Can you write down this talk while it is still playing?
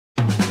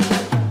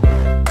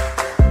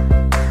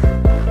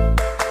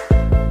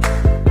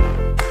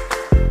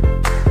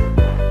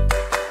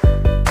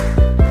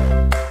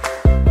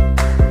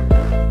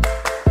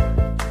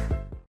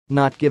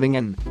not giving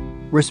in.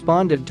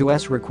 Responded to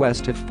S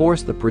request to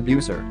force the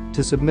producer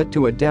to submit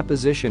to a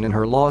deposition in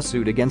her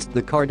lawsuit against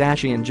the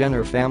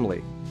Kardashian-Jenner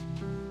family.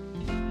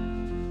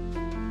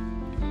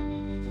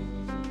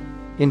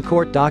 In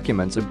court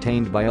documents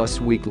obtained by Us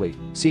Weekly,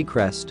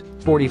 Seacrest,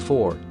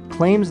 44,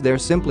 claims there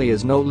simply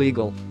is no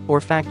legal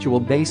or factual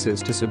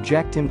basis to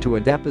subject him to a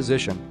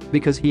deposition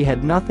because he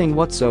had nothing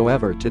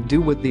whatsoever to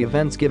do with the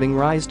events giving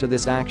rise to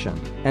this action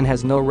and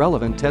has no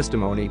relevant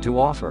testimony to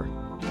offer.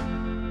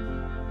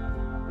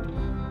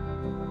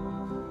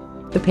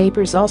 The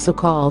papers also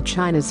call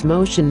Chyna's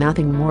motion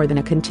nothing more than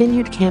a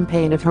continued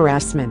campaign of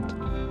harassment.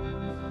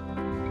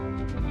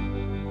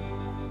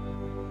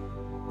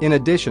 In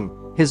addition,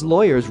 his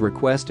lawyers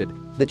requested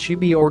that she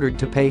be ordered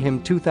to pay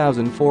him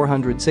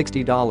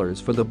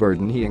 $2,460 for the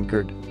burden he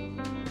incurred.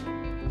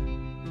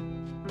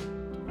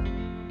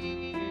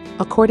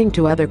 According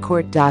to other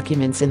court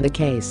documents in the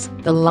case,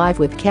 the Live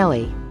with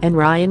Kelly and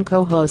Ryan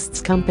co-hosts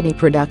Company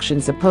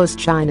Productions opposed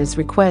Chyna's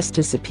request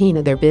to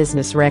subpoena their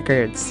business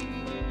records.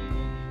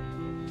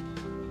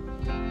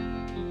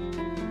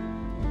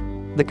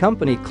 The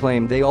company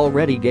claimed they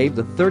already gave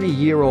the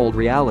 30-year-old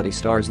reality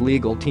star's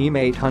legal team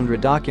 800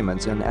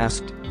 documents and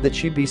asked that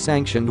she be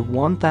sanctioned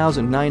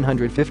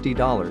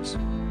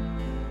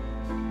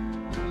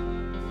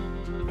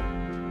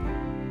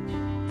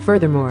 $1,950.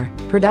 Furthermore,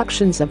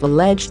 Productions have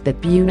alleged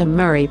that Buna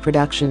Murray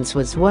Productions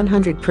was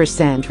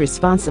 100%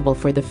 responsible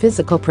for the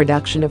physical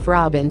production of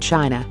Rob and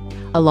Chyna,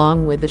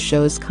 along with the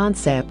show's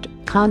concept,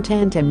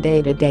 content and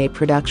day-to-day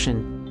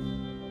production.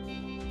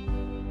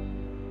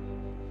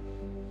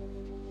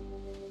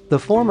 The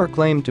former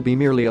claimed to be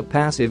merely a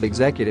passive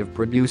executive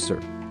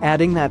producer,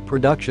 adding that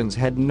Productions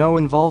had no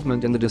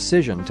involvement in the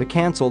decision to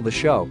cancel the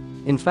show.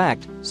 In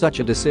fact, such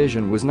a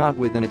decision was not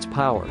within its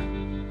power.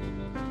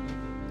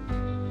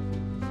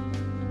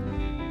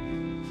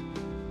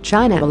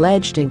 Chyna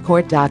alleged in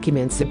court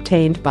documents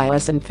obtained by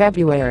Us in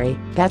February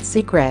that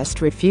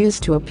Seacrest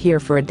refused to appear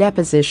for a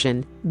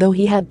deposition, though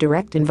he had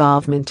direct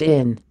involvement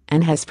in,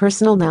 and has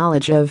personal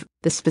knowledge of,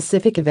 the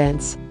specific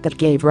events that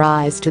gave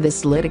rise to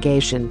this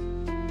litigation.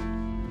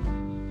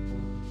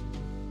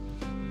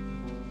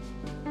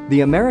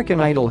 The American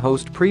Idol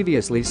host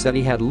previously said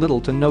he had little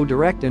to no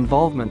direct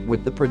involvement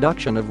with the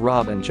production of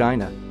Rob and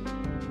Chyna.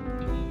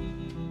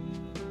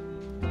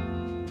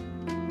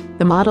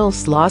 The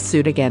model's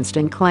lawsuit against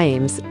and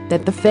claims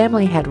that the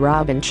family had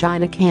Rob and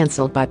Chyna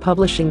canceled by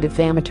publishing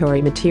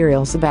defamatory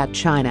materials about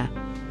Chyna.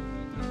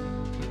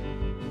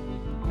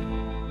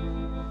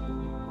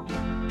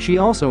 She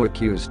also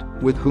accused,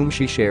 with whom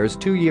she shares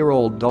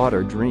 2-year-old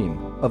daughter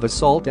Dream, of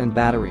assault and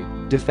battery,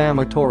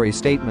 defamatory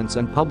statements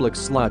and public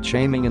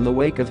slut-shaming in the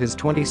wake of his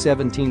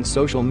 2017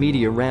 social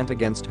media rant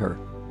against her.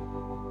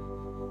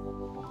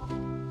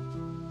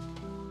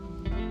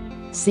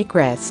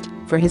 Seacrest,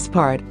 for his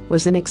part,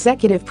 was an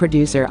executive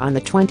producer on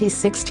the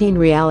 2016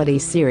 reality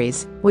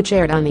series, which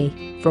aired on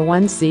E! For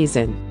one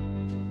season.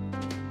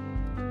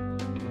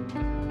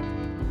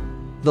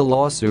 The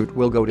lawsuit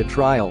will go to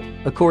trial,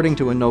 according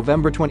to a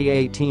November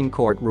 2018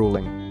 court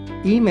ruling.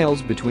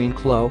 Emails between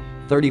Khloe,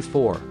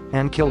 34,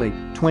 and Kelly,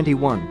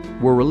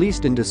 21, were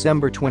released in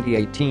December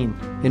 2018,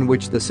 in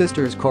which the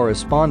sisters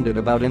corresponded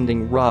about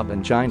ending Rob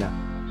and Chyna.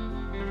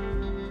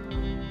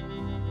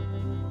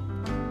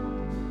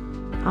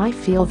 I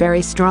feel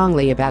very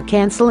strongly about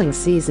canceling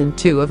season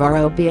 2 of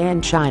Rob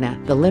and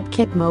Chyna, the lip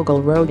kit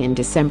mogul wrote in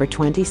December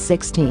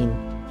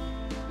 2016.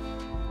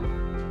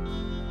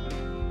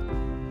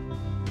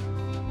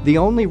 The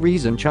only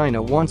reason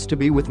Chyna wants to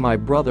be with my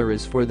brother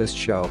is for this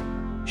show.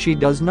 She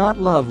does not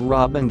love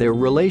Rob and their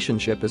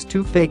relationship is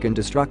too fake and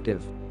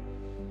destructive.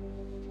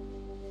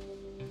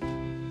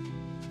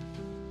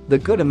 The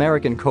Good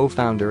American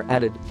co-founder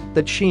added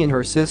that she and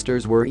her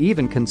sisters were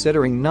even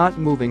considering not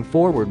moving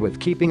forward with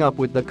Keeping Up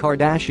with the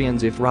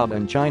Kardashians if Rob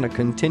and Chyna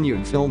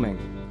continued filming.